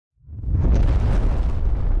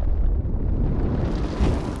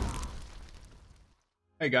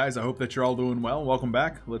Hey guys, I hope that you're all doing well. Welcome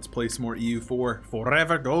back. Let's play some more EU4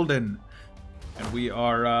 Forever Golden. And we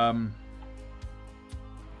are,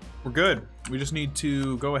 we're good. We just need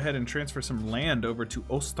to go ahead and transfer some land over to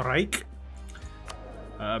Oostenrijk.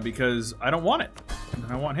 Because I don't want it. And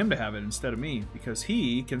I want him to have it instead of me, because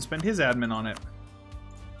he can spend his admin on it.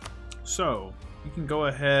 So, you can go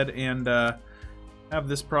ahead and have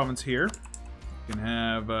this province here. You can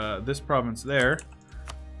have this province there.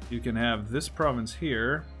 You can have this province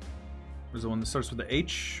here. There's the one that starts with the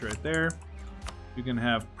H right there. You can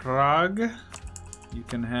have Prague. You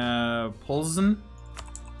can have Polsen.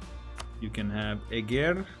 You can have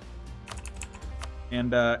Eger.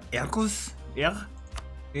 And Erkos.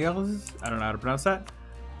 Erkos. I don't know how to pronounce that.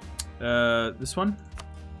 This one.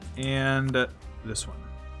 And this one.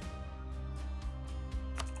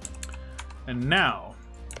 And now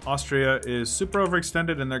Austria is super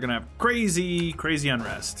overextended and they're gonna have crazy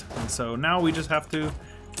unrest. And so now we just have to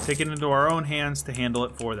take it into our own hands to handle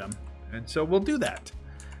it for them. And so we'll do that.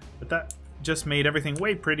 But that just made everything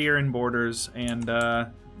way prettier in borders, and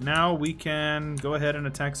now we can go ahead and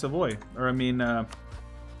attack Savoy. Or I mean,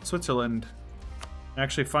 Switzerland.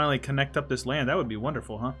 Actually finally connect up this land. That would be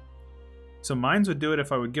wonderful, huh? So mines would do it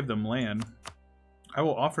if I would give them land. I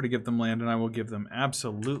will offer to give them land, and I will give them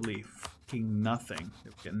absolutely nothing.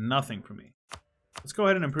 They'll get nothing from me. Let's go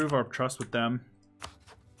ahead and improve our trust with them.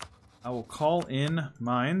 I will call in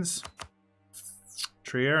mines.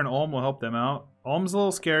 Trier and Ulm will help them out. Ulm's a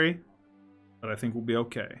little scary, but I think we'll be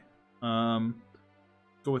okay. Go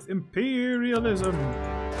with imperialism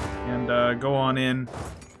and go on in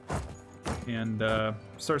and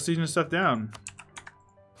start sieging stuff down.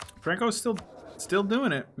 Franco's still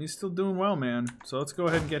doing it. He's still doing well, man. So let's go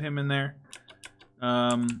ahead and get him in there.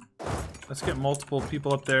 Let's get multiple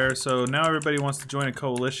people up there. So now everybody wants to join a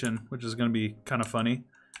coalition, which is going to be kind of funny.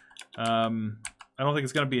 I don't think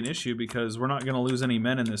it's going to be an issue because we're not going to lose any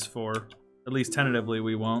men in this for, at least tentatively,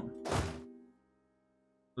 we won't.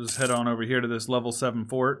 We'll just head on over here to this level 7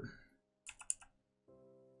 fort.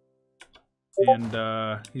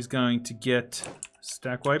 And he's going to get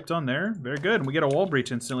stack wiped on there. Very good. And we get a wall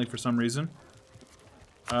breach instantly for some reason.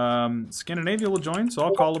 Scandinavia will join, so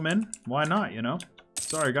I'll call them in. Why not, you know?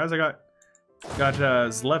 Sorry, guys, I got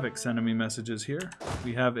Zlevik sending me messages here.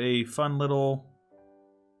 We have a fun little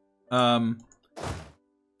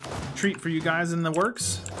treat for you guys in the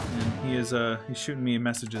works, and he's shooting me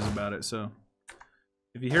messages about it. So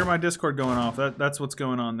if you hear my Discord going off, that's what's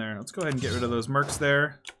going on there. Let's go ahead and get rid of those mercs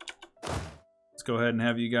there. Let's go ahead and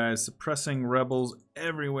have you guys suppressing rebels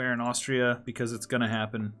everywhere in Austria, because it's gonna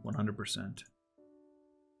happen 100%.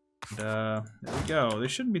 And, there we go. They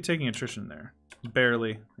shouldn't be taking attrition there.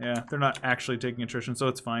 Barely. Yeah, they're not actually taking attrition, so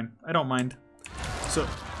it's fine. I don't mind. So,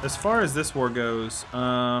 as far as this war goes,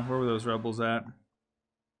 where were those rebels at?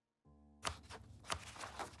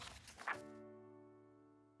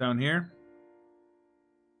 Down here.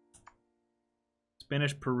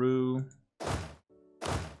 Spanish Peru.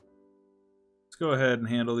 Let's go ahead and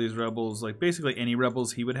handle these rebels. Like, basically any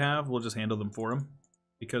rebels he would have, we'll just handle them for him.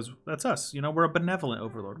 Because that's us, you know, we're a benevolent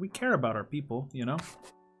overlord. We care about our people, you know?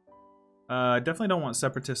 Definitely don't want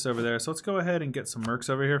separatists over there, so let's go ahead and get some mercs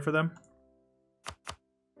over here for them.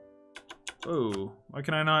 Oh, why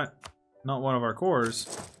can I not one of our cores?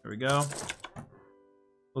 There we go.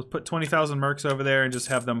 Let's put 20,000 mercs over there and just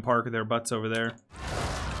have them park their butts over there.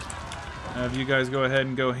 Have you guys go ahead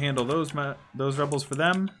and go handle those rebels for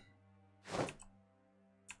them.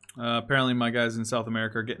 Apparently my guys in South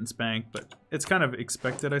America are getting spanked, but it's kind of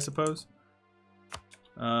expected, I suppose.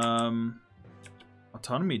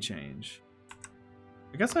 Autonomy change.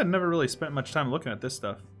 I guess I'd never really spent much time looking at this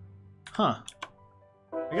stuff. Huh.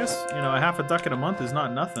 I guess, you know, a half a ducat a month is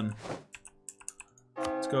not nothing.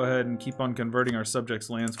 Let's go ahead and keep on converting our subjects'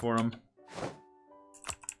 lands for them.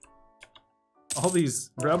 All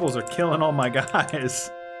these rebels are killing all my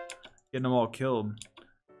guys. Getting them all killed.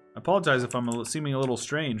 I apologize if I'm seeming a little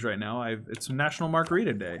strange right now. It's National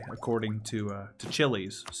Margarita Day, according to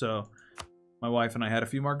Chili's. So my wife and I had a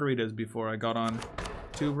few margaritas before I got on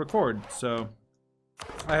to record. So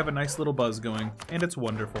I have a nice little buzz going, and it's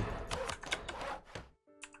wonderful.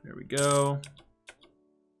 There we go.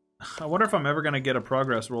 I wonder if I'm ever going to get a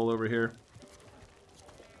progress roll over here.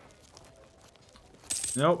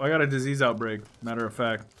 Nope, I got a disease outbreak, matter of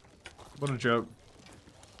fact. What a joke.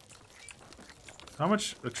 How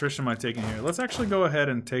much attrition am I taking here? Let's actually go ahead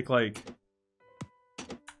and take like...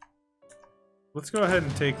 Let's go ahead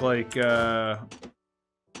and take like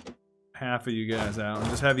half of you guys out and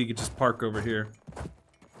just have you just park over here.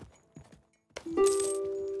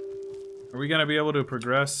 Are we gonna be able to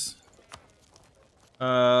progress?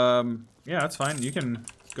 Yeah, that's fine. You can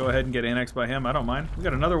go ahead and get annexed by him. I don't mind. We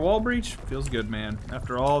got another wall breach. Feels good, man.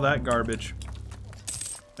 After all that garbage.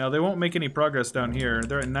 Now, they won't make any progress down here.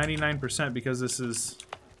 They're at 99% because this is...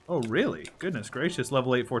 Oh, really? Goodness gracious.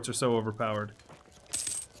 Level 8 forts are so overpowered.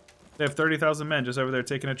 They have 30,000 men just over there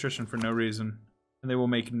taking attrition for no reason. And they will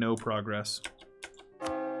make no progress.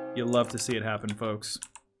 You'll love to see it happen, folks.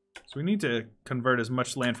 So we need to convert as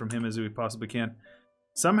much land from him as we possibly can.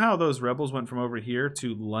 Somehow those rebels went from over here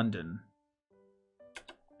to London.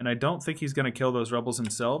 And I don't think he's going to kill those rebels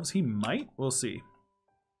themselves. He might. We'll see.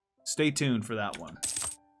 Stay tuned for that one.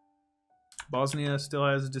 Bosnia still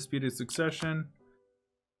has a disputed succession.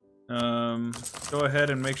 Go ahead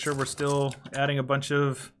and make sure we're still adding a bunch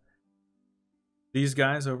of these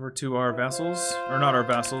guys over to our vassals. Or not our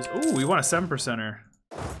vassals. Ooh, we want a 7%er.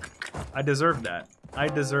 I deserve that. I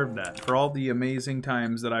deserve that for all the amazing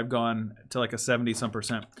times that I've gone to like a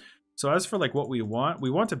 70-some%. So as for like what we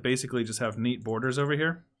want to basically just have neat borders over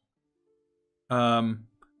here. And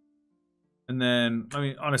then, I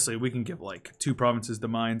mean, honestly, we can give like 2 provinces to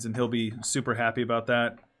mines and he'll be super happy about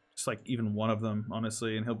that. Just like even one of them,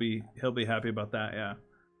 honestly, and he'll be happy about that, yeah.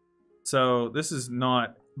 So this is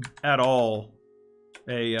not at all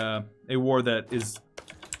a war that is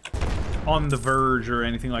on the verge or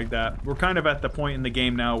anything like that. We're kind of at the point in the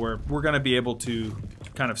game now where we're going to be able to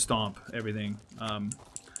kind of stomp everything, and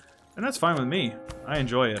that's fine with me. I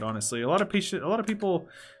enjoy it, honestly. A lot of people,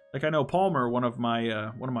 like I know Palmer, one of my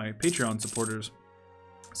Patreon supporters,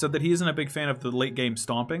 said that he isn't a big fan of the late game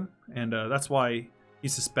stomping, and that's why he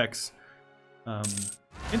suspects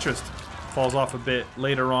interest falls off a bit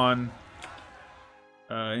later on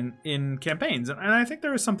in campaigns, and I think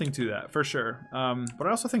there is something to that for sure. But I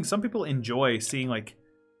also think some people enjoy seeing like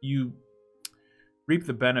you reap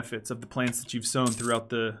the benefits of the plants that you've sown throughout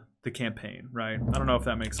the campaign, right? I don't know if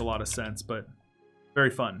that makes a lot of sense, but very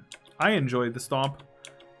fun. I enjoy the stomp.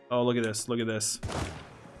 Oh, look at this! Look at this!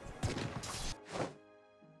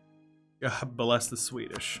 God bless the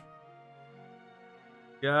Swedish.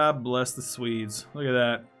 God bless the Swedes. Look at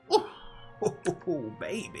that. Oh,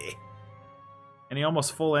 baby. And he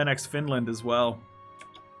almost full annexed Finland as well.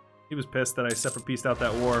 He was pissed that I separate pieced out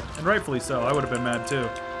that war. And rightfully so. I would have been mad too.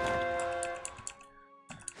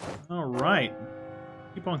 Alright.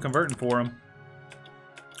 Keep on converting for him.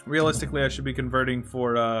 Realistically, I should be converting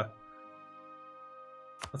for...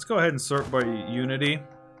 Let's go ahead and sort by unity.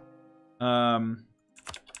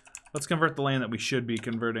 Let's convert the land that we should be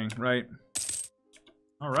converting, right?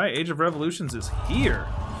 Alright, Age of Revolutions is here.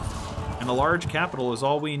 And a large capital is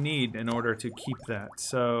all we need in order to keep that.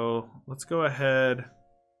 So, let's go ahead.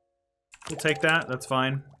 We'll take that, that's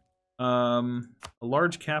fine. A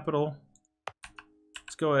large capital.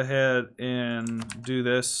 Let's go ahead and do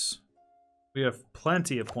this. We have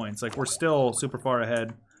plenty of points. Like, we're still super far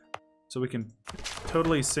ahead. So we can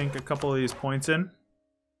totally sink a couple of these points in.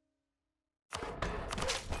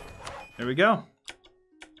 There we go.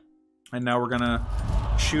 And now we're gonna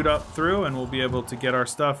shoot up through and we'll be able to get our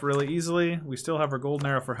stuff really easily. We still have our golden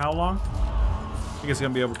era for how long? I think it's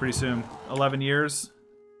gonna be over pretty soon. 11 years.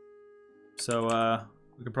 So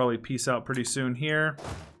we could probably peace out pretty soon here.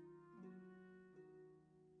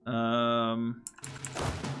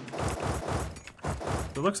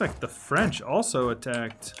 It looks like the French also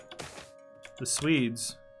attacked the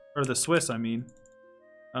Swedes, or the Swiss, I mean.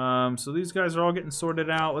 So these guys are all getting sorted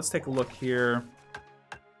out. Let's take a look here.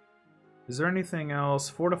 Is there anything else?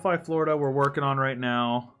 Fortify Florida we're working on right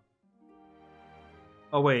now.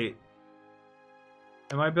 Oh, wait.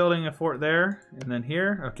 Am I building a fort there? And then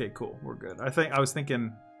here? Okay, cool. We're good. I was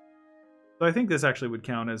thinking... So I think this actually would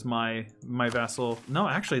count as my vassal. No,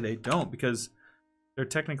 actually they don't, because they're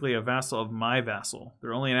technically a vassal of my vassal.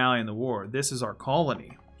 They're only an ally in the war. This is our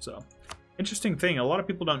colony. So, interesting thing. A lot of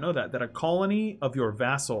people don't know that a colony of your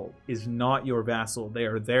vassal is not your vassal. They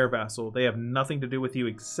are their vassal. They have nothing to do with you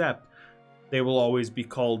except they will always be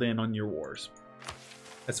called in on your wars.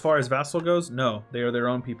 As far as vassal goes, no. They are their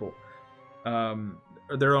own people.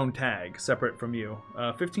 Or their own tag, separate from you.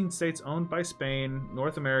 15 states owned by Spain,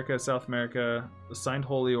 North America, South America, signed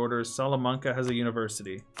holy orders. Salamanca has a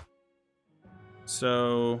university.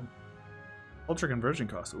 So, ultra conversion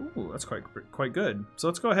cost. Ooh, that's quite good. So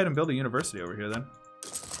let's go ahead and build a university over here then.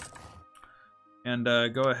 And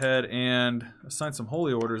go ahead and assign some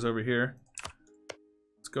holy orders over here.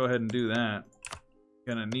 Let's go ahead and do that.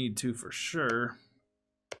 Gonna need to for sure.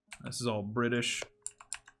 This is all British.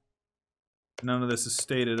 None of this is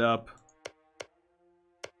stated up.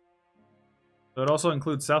 So it also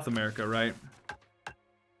includes South America, right?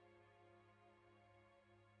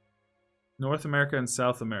 North America and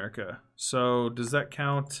South America. So does that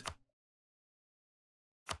count?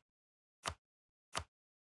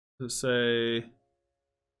 Let's say,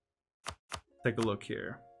 take a look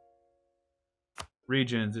here.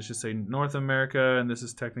 Regions, it should say North America, and this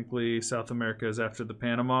is technically South America is after the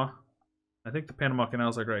Panama. I think the Panama Canal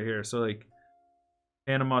is like right here. So like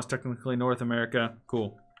Panama is technically North America.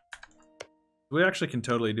 Cool. We actually can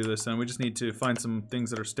totally do this then. We just need to find some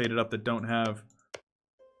things that are stated up that don't have.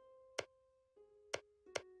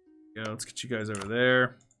 Yeah, let's get you guys over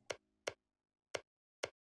there.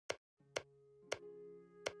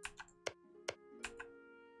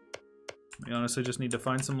 We honestly just need to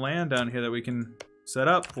find some land down here that we can set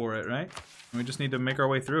up for it, right? And we just need to make our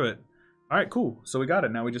way through it. All right, cool. So we got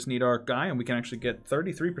it. Now we just need our guy, and we can actually get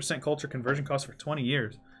 33% culture conversion cost for 20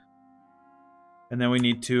 years. And then we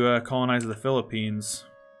need to colonize the Philippines,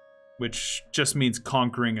 which just means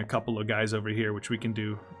conquering a couple of guys over here, which we can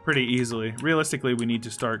do pretty easily. Realistically, we need to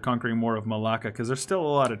start conquering more of Malacca, because there's still a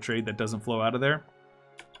lot of trade that doesn't flow out of there.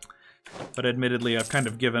 But admittedly, I've kind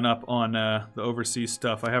of given up on the overseas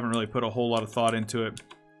stuff. I haven't really put a whole lot of thought into it.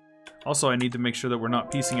 Also, I need to make sure that we're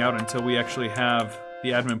not piecing out until we actually have the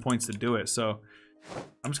admin points to do it. So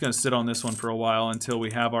I'm just going to sit on this one for a while until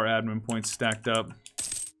we have our admin points stacked up.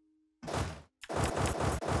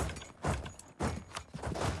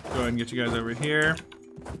 Go ahead and get you guys over here.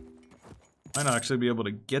 Might not actually be able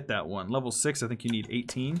to get that one. Level 6, I think you need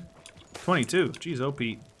 18. 22. Jeez, oh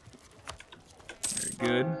Pete. Very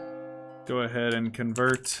good. Go ahead and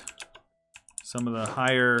convert some of the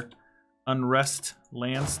higher unrest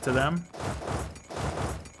lands to them.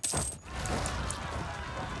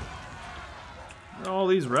 All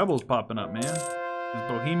these rebels popping up, man. These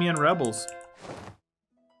Bohemian rebels.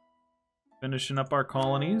 Finishing up our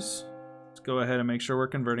colonies. Let's go ahead and make sure we're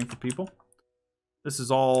converting for people. This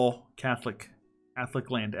is all Catholic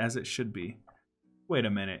land, as it should be. Wait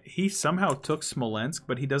a minute. He somehow took Smolensk,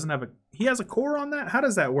 but he doesn't have a... He has a core on that? How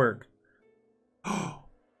does that work?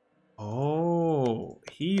 Oh,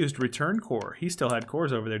 he used return core. He still had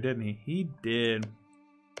cores over there, didn't he? He did.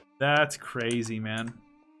 That's crazy, man.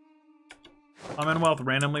 Commonwealth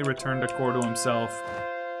randomly returned a core to himself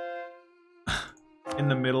in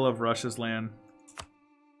the middle of Russia's land.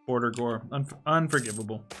 Border gore.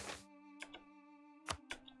 Unforgivable.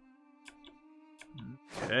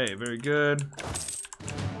 Okay, very good.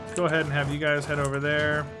 Let's go ahead and have you guys head over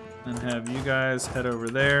there. And have you guys head over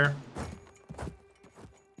there.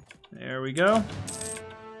 There we go.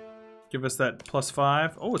 Give us that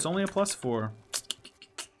 +5. Oh, it's only a +4.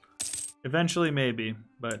 Eventually, maybe,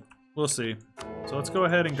 but we'll see. So let's go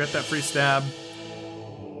ahead and get that free stab.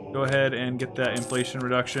 Go ahead and get that inflation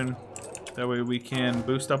reduction. That way we can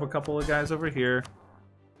boost up a couple of guys over here.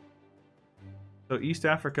 So East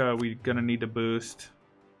Africa, we're gonna need to boost.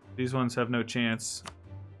 These ones have no chance.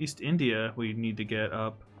 East India, we need to get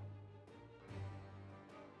up.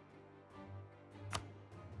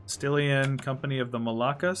 Castilian Company of the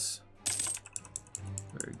Malaccas.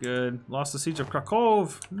 Very good. Lost the siege of Krakow.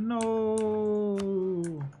 No.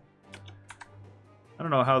 I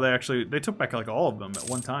don't know how they actually... They took back like all of them at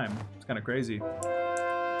one time. It's kind of crazy.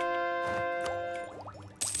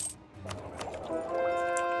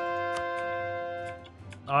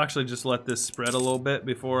 I'll actually just let this spread a little bit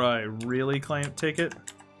before I really take it.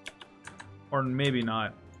 Or maybe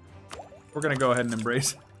not. We're going to go ahead and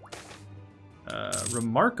embrace.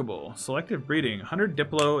 Remarkable. Selective breeding. 100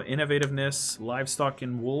 Diplo, innovativeness, livestock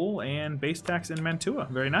in wool, and base tax in Mantua.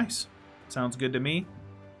 Very nice. Sounds good to me.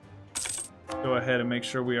 Go ahead and make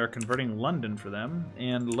sure we are converting London for them,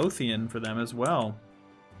 and Lothian for them as well.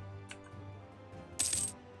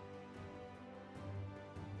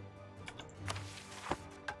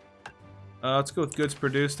 Let's go with goods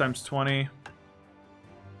produced times 20.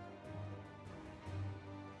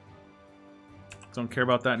 Don't care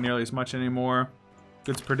about that nearly as much anymore.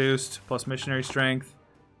 Goods produced plus missionary strength.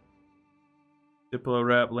 Diplo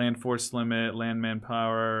rep, land force limit, land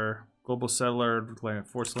manpower, global settler, land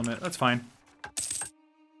force limit. That's fine.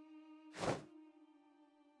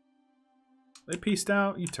 They pieced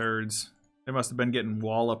out, you turds. They must have been getting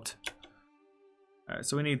walloped. Alright,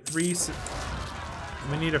 so we need 3.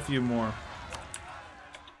 We need a few more.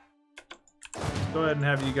 Let's go ahead and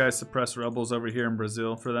have you guys suppress rebels over here in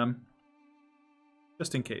Brazil for them.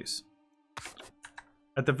 Just in case.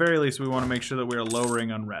 At the very least, we want to make sure that we are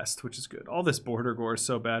lowering unrest, which is good. All this border gore is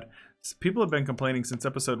so bad. People have been complaining since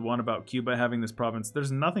episode 1 about Cuba having this province.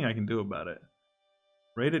 There's nothing I can do about it.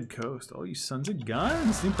 Raided coast. Oh, you sons of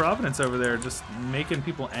guns. New Providence over there, just making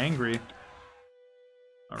people angry.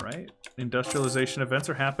 Alright. Industrialization events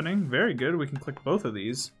are happening. Very good. We can click both of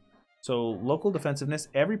these. So, local defensiveness.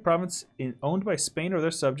 Every province owned by Spain or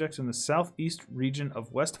their subjects in the southeast region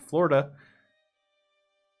of West Florida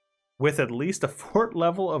with at least a fort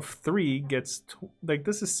level of 3 gets like,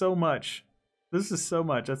 this is so much. This is so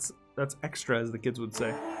much. That's extra, as the kids would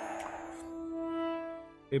say.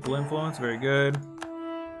 Papal influence, very good.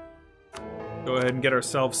 Go ahead and get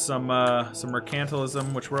ourselves some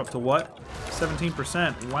mercantilism, which we're up to what?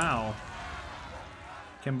 17%. Wow.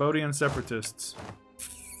 Cambodian separatists.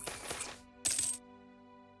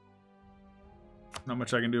 Not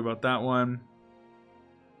much I can do about that one.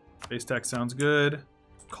 Base tax sounds good.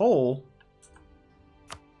 Coal?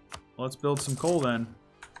 Well, let's build some coal then.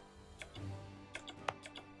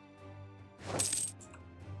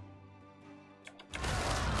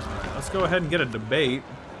 Alright, let's go ahead and get a debate.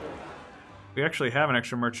 We actually have an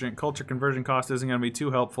extra merchant. Culture conversion cost isn't going to be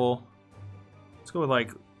too helpful. Let's go with,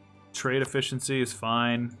 like, trade efficiency is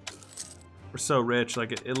fine. We're so rich,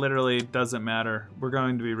 like, it literally doesn't matter. We're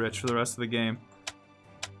going to be rich for the rest of the game.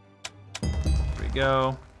 There we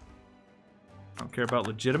go. I don't care about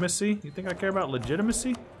legitimacy. You think I care about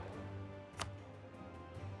legitimacy?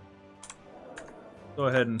 Go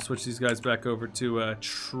ahead and switch these guys back over to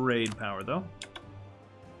trade power, though.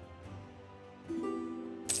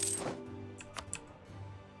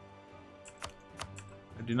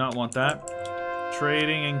 I do not want that.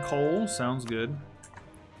 Trading in coal sounds good.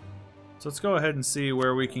 So let's go ahead and see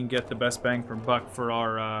where we can get the best bang for buck for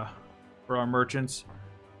our merchants.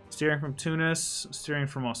 Steering from Tunis, steering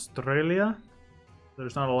from Australia.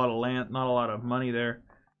 There's not a lot of land, not a lot of money there.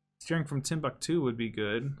 Steering from Timbuktu would be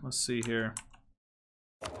good. Let's see here.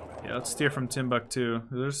 Yeah, let's steer from Timbuktu.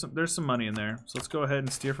 There's some money in there. So let's go ahead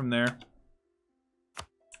and steer from there.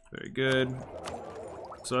 Very good.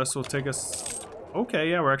 So this will take us. Okay,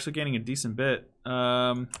 yeah, we're actually gaining a decent bit.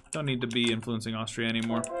 Don't need to be influencing Austria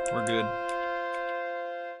anymore. We're good.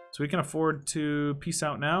 So we can afford to peace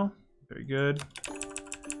out now. Very good.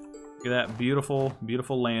 Look at that beautiful,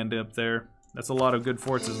 beautiful land up there. That's a lot of good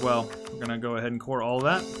forts as well. We're gonna go ahead and core all of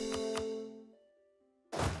that.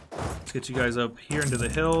 Let's get you guys up here into the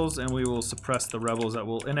hills, and we will suppress the rebels that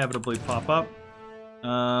will inevitably pop up.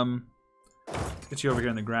 Let's get you over here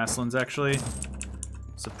in the grasslands, actually.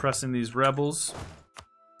 Suppressing these rebels.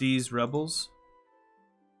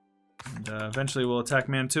 And eventually we'll attack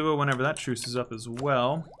Mantua whenever that truce is up as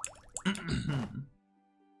well.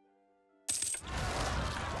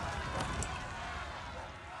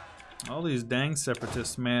 All these dang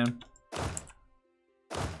separatists, man.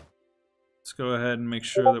 Let's go ahead and make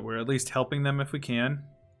sure that we're at least helping them if we can.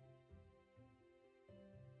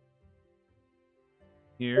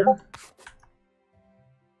 Here.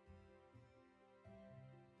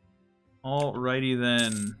 Alrighty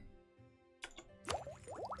then.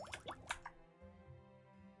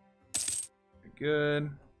 Good.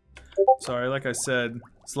 Sorry, like I said,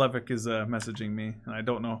 Slevik is messaging me, and I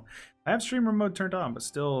don't know. I have streamer mode turned on, but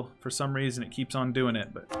still, for some reason, it keeps on doing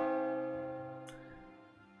it. But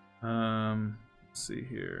let's see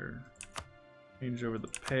here. Change over the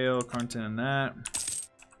pale, Carnton and that.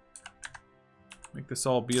 Make this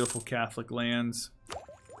all beautiful Catholic lands.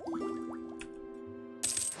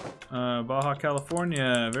 Baja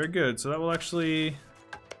California, very good. So that will actually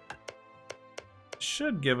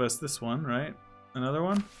should give us this one, right? Another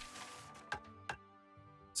one.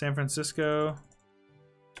 San Francisco,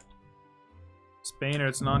 Spain or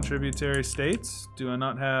its non-tributary states. Do I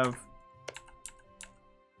not have?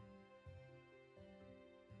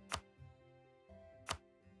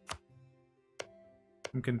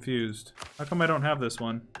 I'm confused. How come I don't have this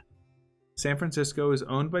one? San Francisco is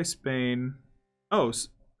owned by Spain. Oh,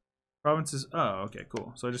 provinces. Oh, okay,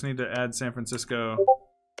 cool. So I just need to add San Francisco.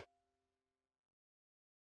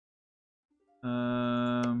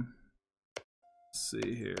 Let's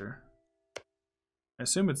see here. I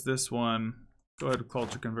assume it's this one. Go ahead with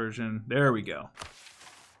culture conversion. There we go.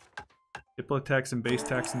 Diplo tax and base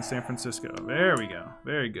tax in San Francisco. There we go.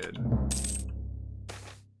 Very good.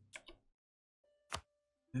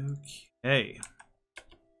 Okay.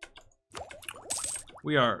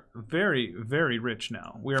 We are very, very rich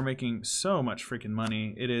now. We are making so much freaking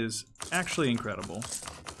money. It is actually incredible.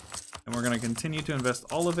 And we're going to continue to invest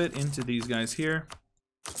all of it into these guys here.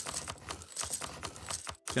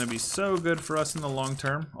 It's going to be so good for us in the long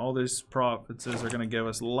term. All these provinces are going to give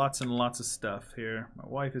us lots and lots of stuff here. My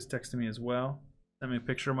wife is texting me as well. Sent me a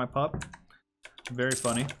picture of my pup. Very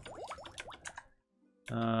funny.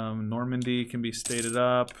 Normandy can be stated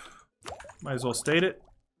up. Might as well state it.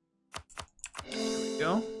 There we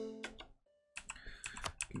go.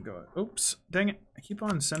 Can go. Oops, dang it! I keep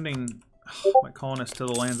on sending my colonists to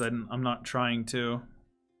the lands I'm not trying to.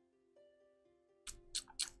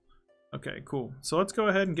 Okay, cool. So let's go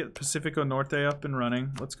ahead and get Pacifico Norte up and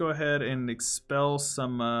running. Let's go ahead and expel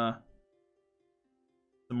some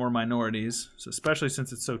the more minorities, so especially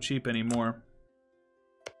since it's so cheap anymore.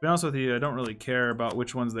 To be honest with you, I don't really care about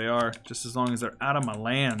which ones they are, just as long as they're out of my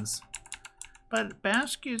lands. But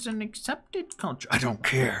Basque is an accepted culture. I don't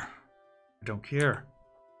care. I don't care.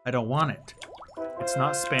 I don't want it. It's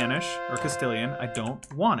not Spanish or Castilian. I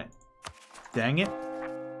don't want it. Dang it.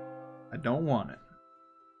 I don't want it.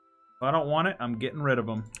 If I don't want it, I'm getting rid of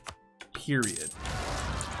them. Period.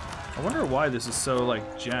 I wonder why this is so,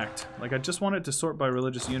 like, jacked. Like, I just want it to sort by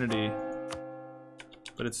religious unity.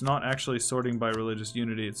 But it's not actually sorting by religious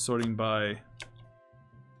unity. It's sorting by...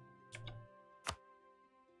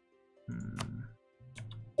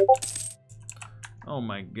 Oh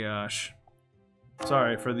my gosh.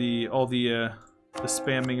 Sorry for all the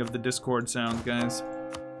spamming of the Discord sound, guys.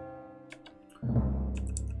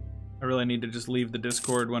 I really need to just leave the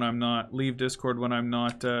Discord when I'm not... Leave Discord when I'm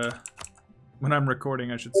not... when I'm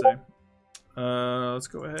recording, I should say. Let's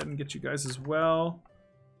go ahead and get you guys as well.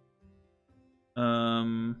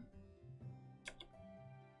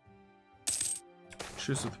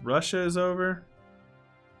 Truce with Russia is over.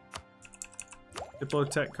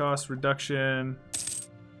 Diplotech cost reduction.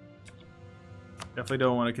 Definitely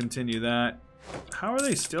don't want to continue that. How are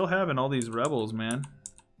they still having all these rebels, man?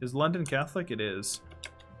 Is London Catholic? It is.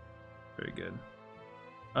 Very good.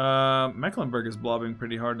 Mecklenburg is blobbing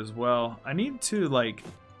pretty hard as well. I need to, like,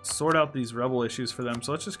 sort out these rebel issues for them.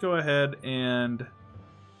 So let's just go ahead and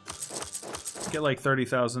get like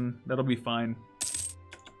 30,000. That'll be fine.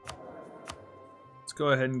 Let's go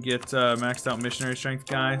ahead and get maxed out missionary strength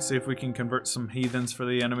guy. See if we can convert some heathens for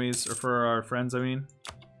the enemies, or for our friends, I mean.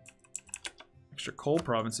 Extra coal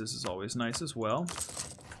provinces is always nice as well.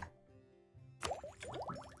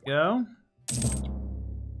 Go.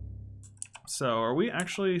 So, are we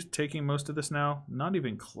actually taking most of this now? Not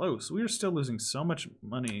even close. We are still losing so much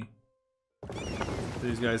money to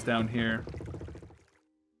these guys down here.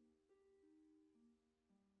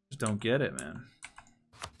 Just don't get it, man.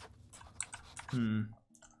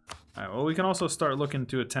 Alright, well, we can also start looking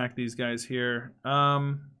to attack these guys here. I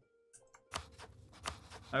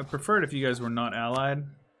prefer it if you guys were not allied.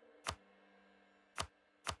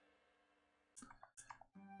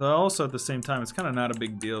 But also at the same time, it's kind of not a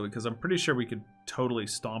big deal because I'm pretty sure we could totally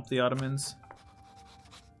stomp the Ottomans.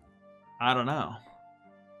 I don't know.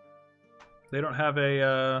 They don't have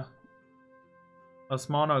a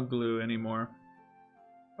Osmanoglu anymore.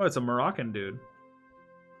 Oh, it's a Moroccan dude.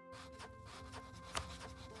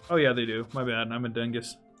 Oh yeah, they do. My bad. I'm a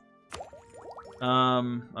dingus.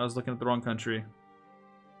 I was looking at the wrong country.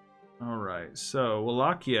 All right. So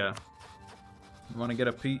Wallachia. You want to get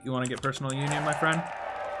You want to get personal union, my friend?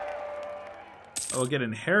 Oh, we'll get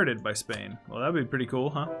inherited by Spain. Well, that'd be pretty cool,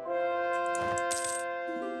 huh?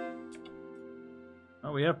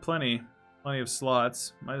 Oh, we have plenty of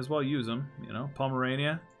slots. Might as well use them. You know,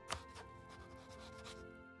 Pomerania.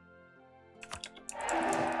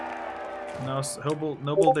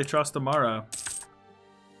 Noble de Trastamara.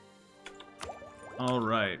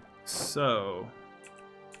 Alright, so...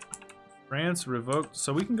 France revoked...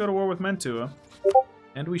 So we can go to war with Mantua.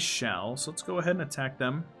 And we shall. So let's go ahead and attack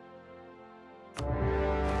them.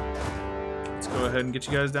 Let's go ahead and get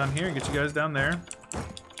you guys down here and get you guys down there.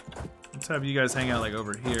 Let's have you guys hang out like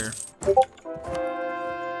over here.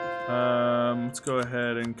 Let's go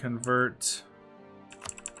ahead and convert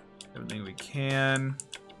everything we can.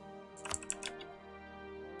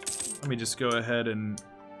 Let me just go ahead and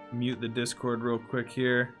mute the Discord real quick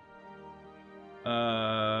here.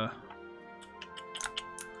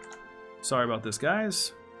 Sorry about this,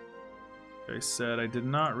 guys. Like I said, I did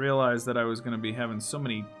not realize that I was going to be having so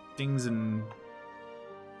many dings and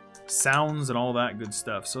sounds and all that good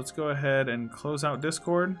stuff. So let's go ahead and close out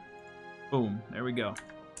Discord. Boom. There we go.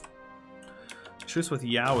 Truce with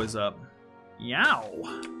Yao is up. Yao!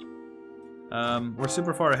 We're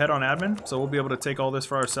super far ahead on admin, so we'll be able to take all this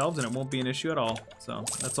for ourselves and it won't be an issue at all. So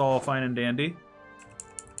that's all fine and dandy.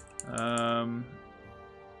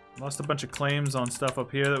 Lost a bunch of claims on stuff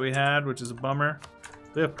up here that we had, which is a bummer.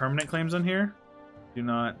 Do we have permanent claims on here? Do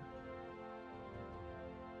not.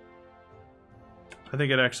 I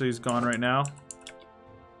think it actually is gone right now.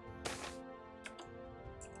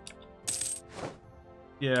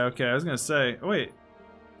 Yeah, okay, I was gonna say, oh, wait.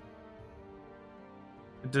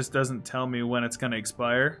 It just doesn't tell me when it's gonna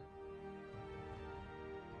expire.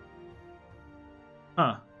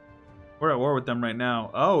 Huh. We're at war with them right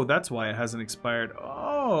now. Oh, that's why it hasn't expired.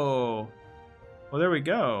 Oh. Well, there we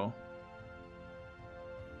go.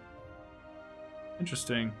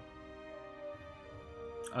 Interesting.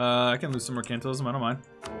 I can lose some mercantilism, I don't mind.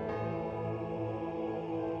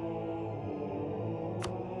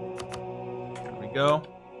 There we go.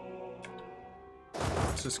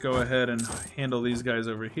 Let's just go ahead and handle these guys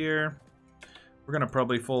over here. We're gonna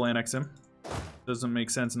probably full annex him. Doesn't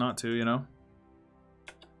make sense not to, you know?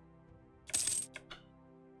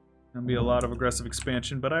 Gonna be a lot of aggressive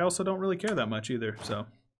expansion, but I also don't really care that much either, so.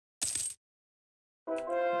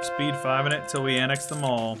 Speed 5 in it till we annex them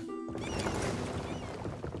all.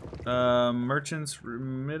 Merchants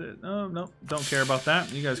remitted. Oh, no, don't care about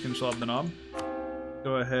that. You guys can schlub the knob.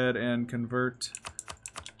 Go ahead and convert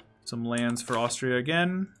some lands for Austria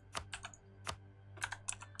again.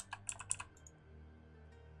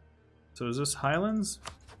 So is this Highlands?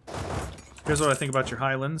 Here's what I think about your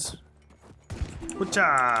Highlands.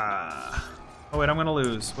 Whatcha! Oh wait, I'm gonna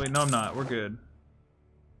lose. Wait, no I'm not. We're good.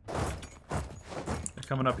 They're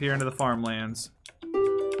coming up here into the farmlands.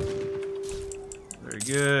 Very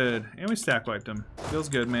good. And we stack wiped them. Feels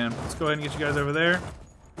good, man. Let's go ahead and get you guys over there.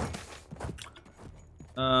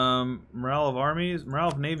 Morale of armies, morale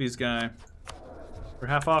of navies guy. We're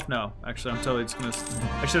half off? No. Actually, I'm totally just gonna.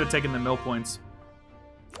 I should have taken the mill points.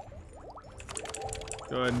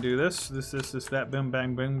 Go ahead and do this. This, that. Boom,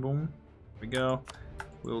 bang, bing, boom. There we go.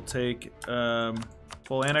 We'll take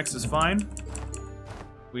full annex is fine.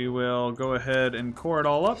 We will go ahead and core it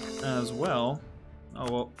all up as well.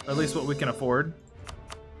 Oh well, at least what we can afford.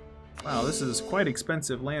 Wow, this is quite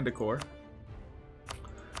expensive land to core.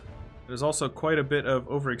 There's also quite a bit of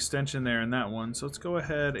overextension there in that one, so let's go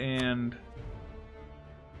ahead and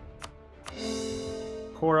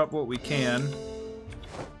core up what we can.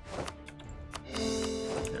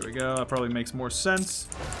 There we go, that probably makes more sense.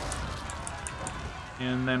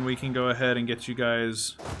 And then we can go ahead and get you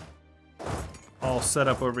guys all set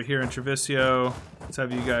up over here in Treviso. Let's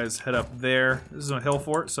have you guys head up there. This is a hill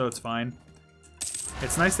fort, so it's fine.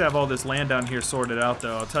 It's nice to have all this land down here sorted out,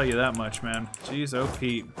 though. I'll tell you that much, man. Jeez, oh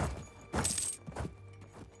Pete.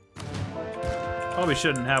 Probably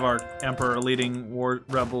shouldn't have our Emperor leading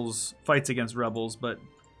rebels, fights against rebels, but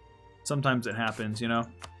sometimes it happens, you know?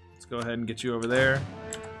 Let's go ahead and get you over there.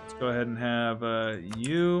 Let's go ahead and have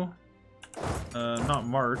you, not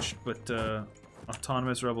marched, but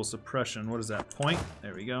autonomous rebel suppression. What is that? Point?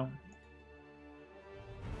 There we go.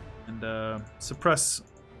 And suppress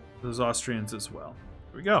those Austrians as well.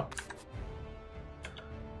 There we go.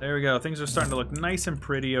 There we go. Things are starting to look nice and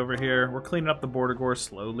pretty over here. We're cleaning up the border gore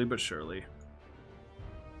slowly but surely.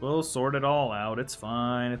 We'll sort it all out. It's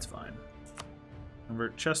fine. It's fine.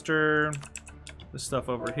 Convert Chester. This stuff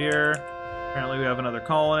over here. Apparently we have another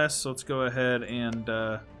colonist, so let's go ahead and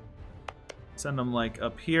send them like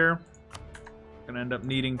up here. Gonna end up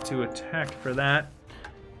needing to attack for that.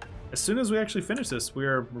 As soon as we actually finish this,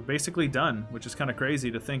 we're basically done, which is kind of crazy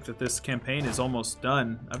to think that this campaign is almost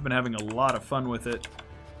done. I've been having a lot of fun with it.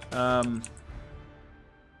 Though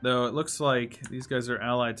it looks like these guys are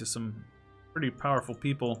allied to some pretty powerful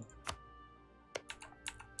people.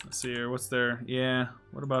 Let's see here, what's there? Yeah,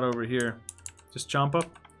 what about over here? Just chomp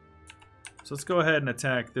up? So let's go ahead and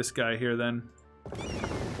attack this guy here then.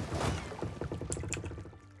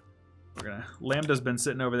 We're gonna... Lambda's been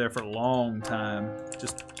sitting over there for a long time.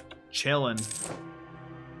 Just chilling.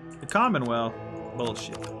 The Commonwealth?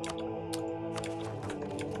 Bullshit.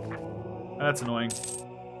 That's annoying.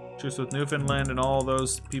 Truce with Newfoundland and all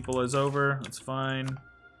those people is over. That's fine.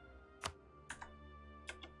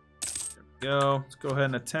 There we go. Let's go ahead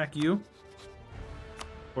and attack you.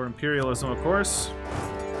 For imperialism, of course.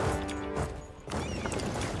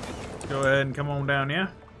 Let's go ahead and come on down, yeah?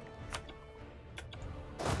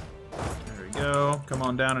 There we go. Come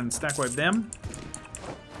on down and stack wipe them.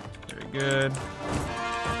 Very good.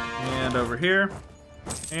 And over here.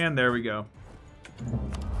 And there we go.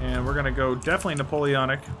 And we're gonna go definitely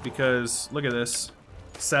Napoleonic because look at this.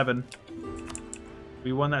 7.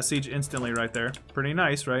 We won that siege instantly right there. Pretty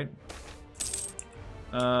nice, right?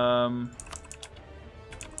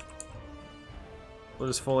 We'll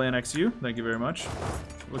just full annex you. Thank you very much.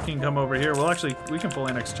 We can come over here. Well, actually, we can full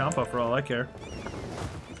annex Champa for all I care.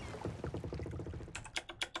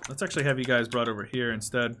 Let's actually have you guys brought over here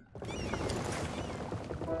instead.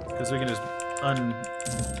 Because we can just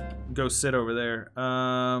go sit over there.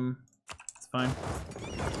 It's fine.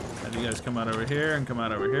 Have you guys come out over here and come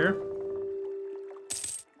out over here.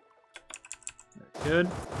 Very good.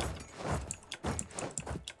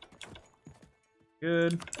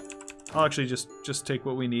 Good. I'll actually just take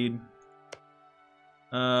what we need.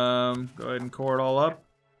 Go ahead and core it all up.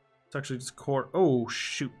 Let's actually just core. Oh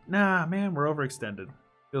shoot! Nah, man, we're overextended.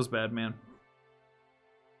 Feels bad, man.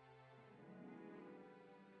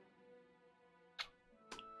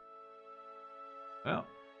 Well,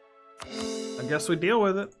 I guess we deal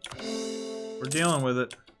with it. We're dealing with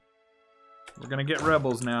it. We're gonna get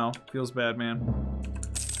rebels now. Feels bad, man.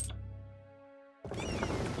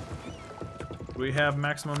 Do we have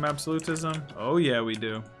maximum absolutism? Oh yeah, we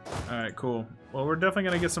do. Alright, cool. Well, we're definitely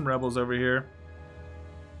going to get some rebels over here,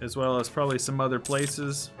 as well as probably some other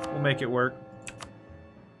places. We'll make it work.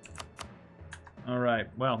 Alright,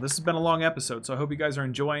 well, this has been a long episode, so I hope you guys are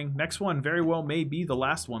enjoying. Next one very well may be the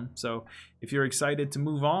last one, so if you're excited to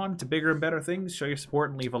move on to bigger and better things, show your support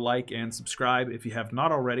and leave a like and subscribe if you have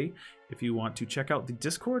not already. If you want to check out the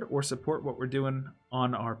Discord or support what we're doing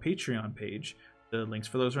on our Patreon page, the links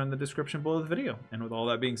for those are in the description below the video. And with all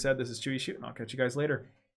that being said, this is Chewy Shoot, and I'll catch you guys later.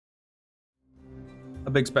 A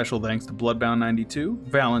big special thanks to Bloodbound92,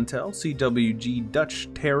 Valentel, CWG, Dutch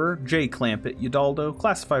Terror, J Clampett, Udaldo,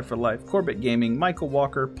 Classified for Life, Corbett Gaming, Michael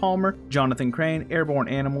Walker, Palmer, Jonathan Crane, Airborne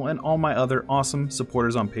Animal, and all my other awesome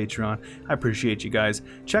supporters on Patreon. I appreciate you guys.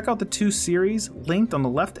 Check out the 2 series linked on the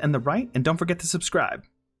left and the right, and don't forget to subscribe.